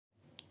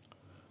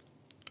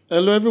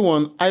Hello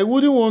everyone, I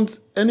wouldn't want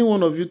any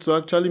one of you to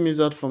actually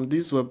miss out from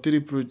this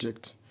Web3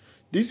 project.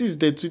 This is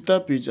the Twitter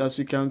page. As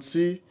you can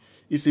see,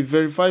 it's a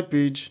verified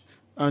page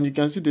and you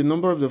can see the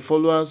number of the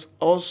followers.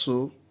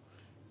 Also,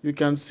 you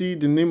can see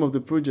the name of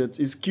the project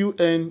is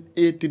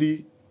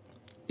QnA3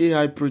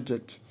 AI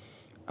project.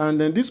 And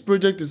then this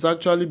project is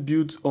actually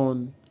built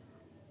on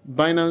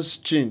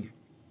Binance chain,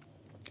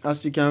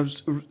 as you can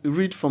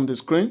read from the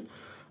screen.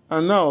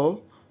 And now,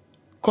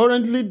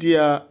 currently they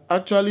are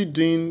actually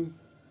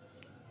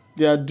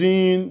they are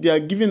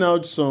giving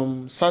out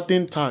some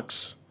certain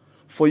tax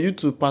for you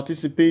to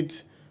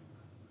participate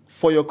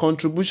for your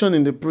contribution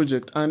in the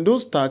project, and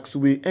those tax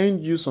will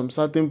earn you some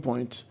certain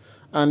point,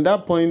 and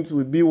that point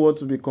will be what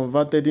will be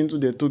converted into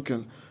the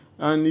token.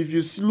 And if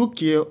you look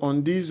here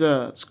on this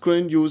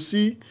screen, you will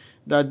see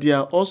that they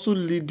are also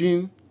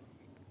leading.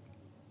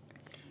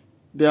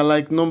 They are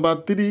like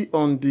number 3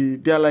 on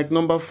they are like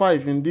number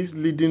 5 in this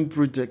leading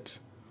project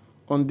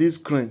on this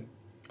screen.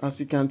 As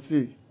you can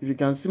see, if you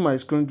can see my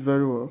screen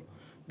very well,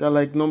 they're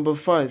like number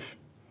 5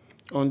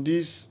 on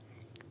these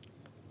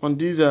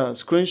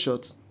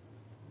screenshots.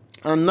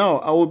 And now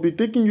I will be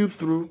taking you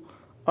through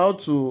how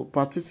to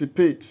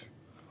participate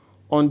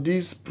on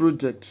this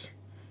project.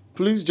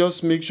 Please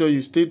just make sure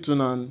you stay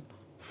tuned and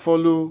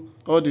follow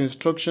all the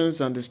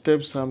instructions and the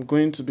steps I'm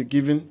going to be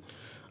giving.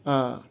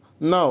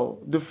 Now,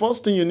 the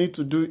first thing you need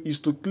to do is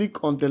to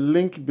click on the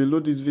link below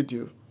this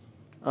video.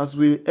 As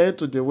we head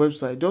to the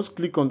website, just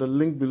click on the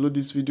link below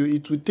this video.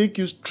 It will take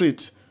you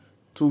straight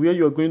to where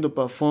you are going to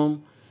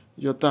perform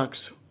your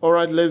task.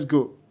 Alright, let's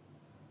go.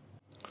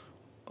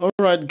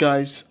 Alright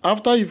guys,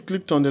 after you've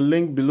clicked on the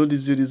link below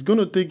this video, it's going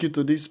to take you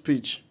to this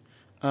page.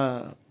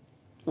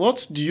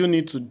 What do you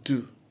need to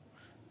do?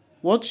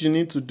 What you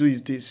need to do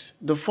is this.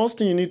 The first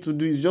thing you need to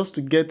do is just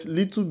to get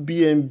little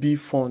BNB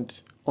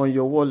fund on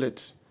your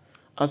wallet.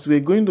 As we're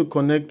going to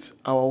connect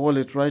our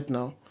wallet right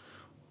now.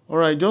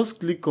 Alright,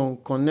 just click on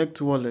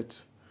connect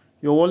wallet.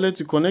 Your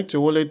wallet, you connect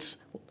your wallet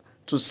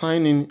to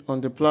sign in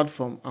on the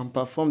platform and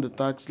perform the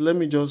task. Let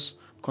me just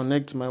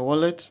connect my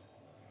wallet.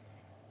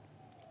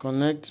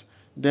 Connect.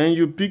 Then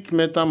you pick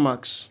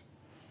MetaMask.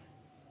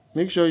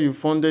 Make sure you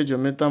funded your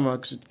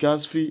MetaMask with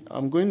gas fee.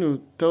 I'm going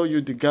to tell you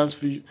the gas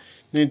fee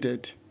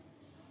needed.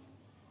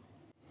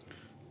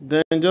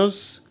 Then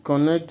just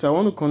connect. I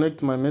want to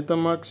connect my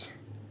MetaMask.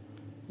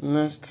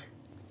 Next,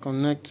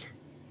 connect.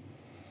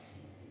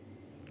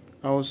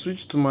 I will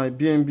switch to my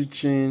BNB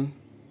chain.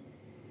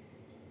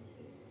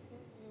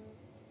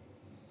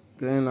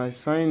 Then I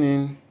sign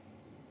in.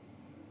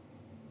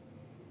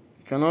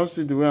 You can all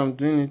see the way I'm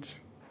doing it.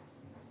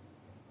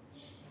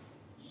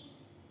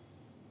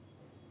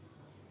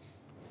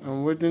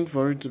 I'm waiting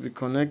for it to be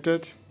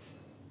connected.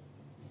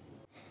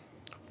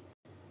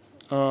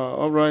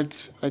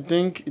 Alright, I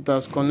think it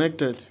has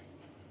connected.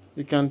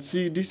 You can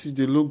see this is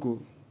the logo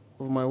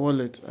of my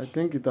wallet. I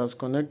think it has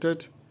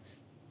connected.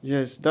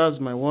 Yes,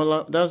 that's my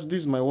wallet. This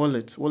is my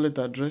wallet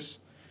address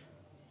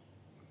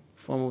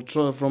from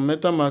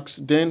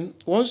MetaMask. Then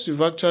once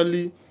you've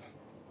actually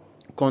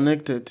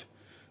connected,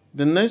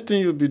 the next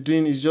thing you'll be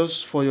doing is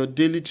just for your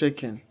daily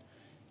check-in.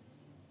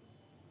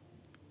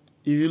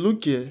 If you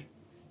look here,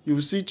 you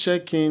will see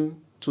check-in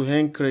to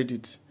earn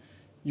credit.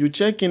 You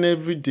check in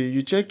every day,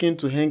 you check in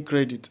to earn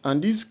credit,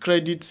 and this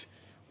credit,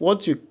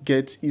 what you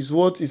get is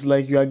what is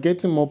like you are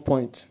getting more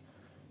points.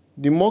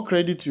 The more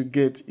credit you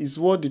get is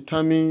what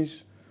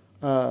determines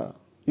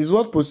is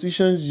what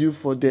positions you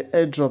for the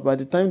airdrop at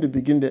the time they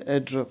begin the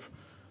airdrop.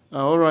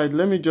 Alright,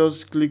 let me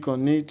just click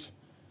on it.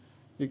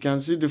 You can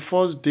see the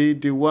first day,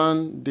 day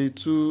 1, day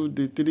 2,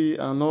 day 3,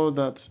 and all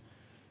that.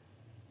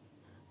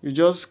 You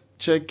just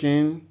check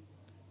in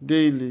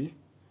daily.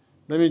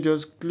 Let me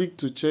just click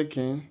to check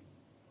in.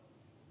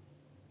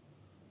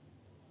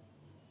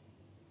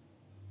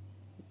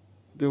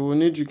 They will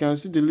need, you can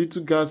see the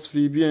little gas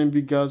fee,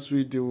 BNB gas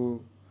fee they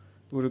will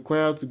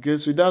require to get.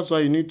 So that's why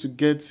you need to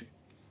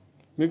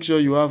make sure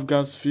you have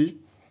gas fee.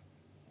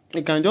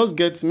 You can just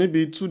get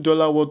maybe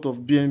 $2 worth of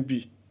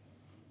BNB.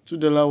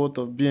 $2 worth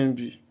of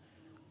BNB.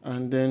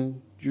 And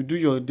then you do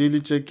your daily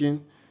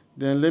check-in.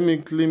 Then let me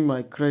claim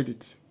my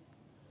credit.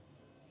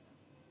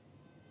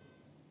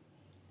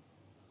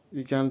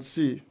 You can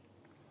see.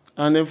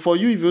 And then for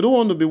you, if you don't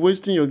want to be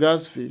wasting your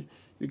gas fee,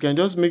 you can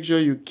just make sure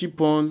you keep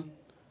on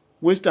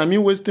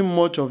wasting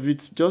much of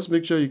it. Just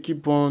make sure you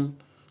keep on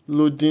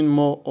loading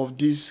more of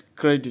this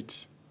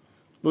credit.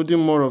 Loading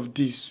more of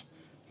this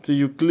till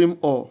you claim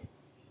all.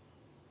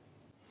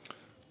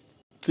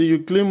 Till you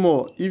claim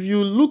more. If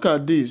you look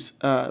at this,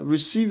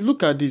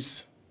 look at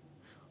this.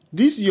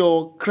 This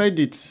your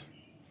credit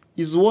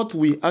is what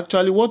you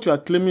are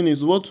claiming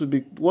is what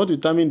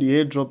determine the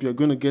airdrop you're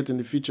going to get in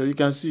the future. You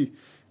can see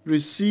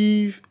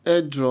receive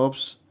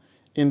airdrops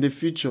in the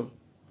future.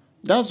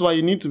 That's why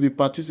you need to be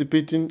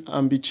participating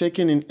and be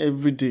checking in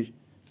every day.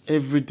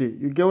 Every day.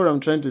 You get what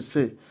I'm trying to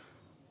say?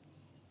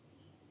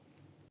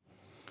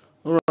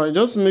 Alright,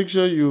 just make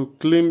sure you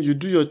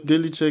do your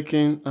daily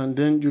check-in, and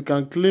then you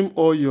can claim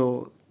all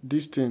your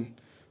this thing.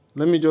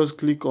 Let me just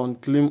click on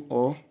claim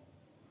all.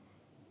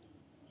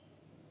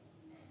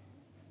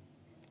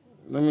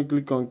 Let me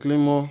click on claim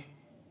more.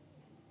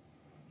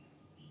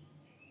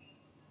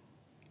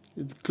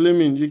 It's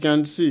claiming. You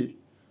can see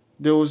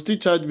they will still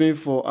charge me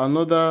for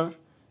another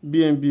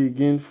BNB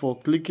again for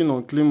clicking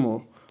on claim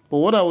more. But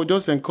what I would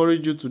just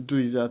encourage you to do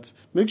is that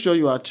make sure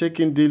you are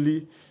checking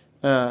daily.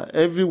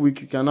 Every week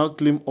you can now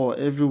claim, or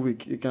every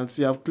week you can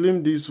see I've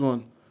claimed this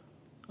one,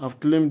 I've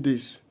claimed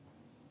this,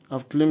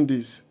 I've claimed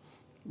this.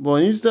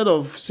 But instead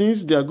of,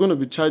 since they are going to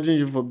be charging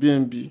you for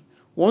BNB,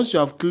 once you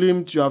have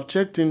claimed, you have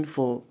checked in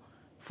for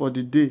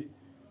the day,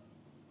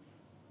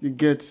 you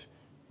get,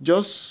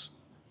 just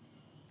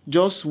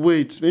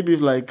wait, maybe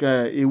like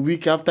a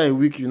week. After a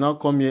week, you now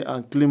come here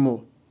and claim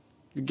more.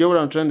 You get what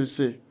I'm trying to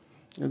say?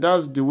 And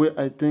that's the way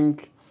I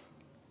think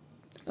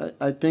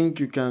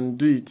you can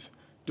do it.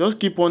 Just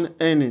keep on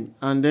earning,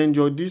 and then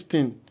your this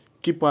thing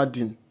keep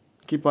adding,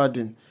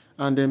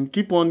 and then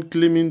keep on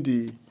claiming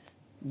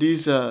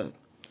this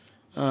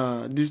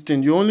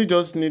thing. You only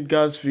just need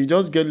gas fee.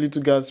 Just get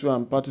little gas fee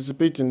and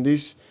participate in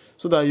this,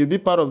 so that you'll be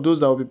part of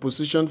those that will be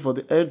positioned for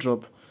the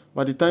airdrop.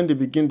 By the time they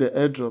begin the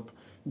airdrop,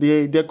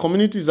 their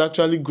community is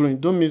actually growing.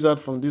 Don't miss out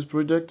from this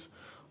project.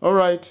 All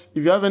right,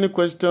 if you have any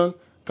question,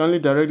 kindly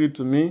direct it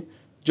to me.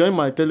 Join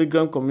my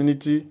Telegram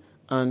community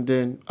and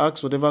then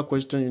ask whatever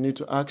question you need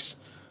to ask.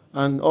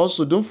 And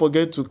also don't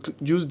forget to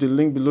use the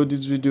link below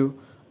this video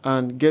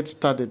and get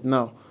started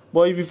now.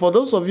 But if for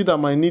those of you that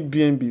might need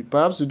BNB,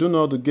 perhaps you don't know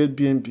how to get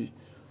BNB,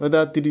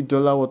 whether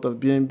 $3 worth of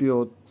BNB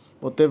or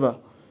whatever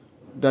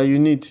that you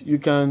need, you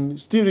can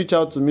still reach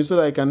out to me so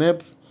that I can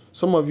help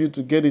some of you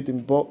to get it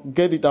in bulk.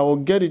 I will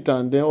get it,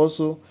 and then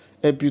also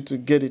help you to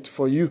get it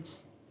for you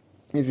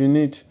if you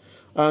need.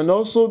 And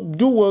also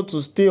do well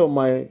to stay on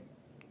my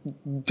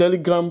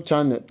Telegram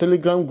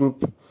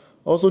group.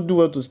 Also do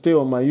well to stay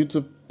on my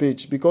YouTube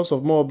page because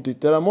of more updates.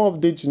 There are more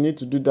updates you need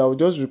to do that will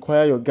just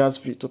require your gas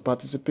fee to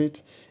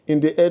participate in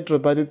the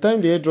airdrop. By the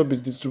time the airdrop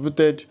is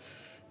distributed,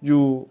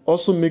 you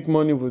also make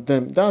money with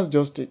them. That's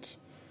just it.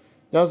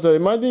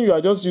 Imagine you are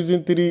just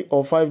using $3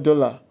 or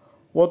 $5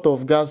 worth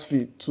of gas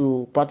fee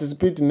to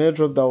participate in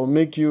airdrop that will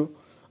make you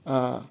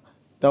that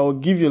will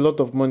give you a lot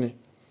of money.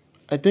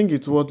 I think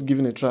it's worth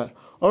giving a try.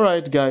 All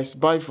right, guys,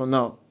 bye for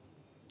now.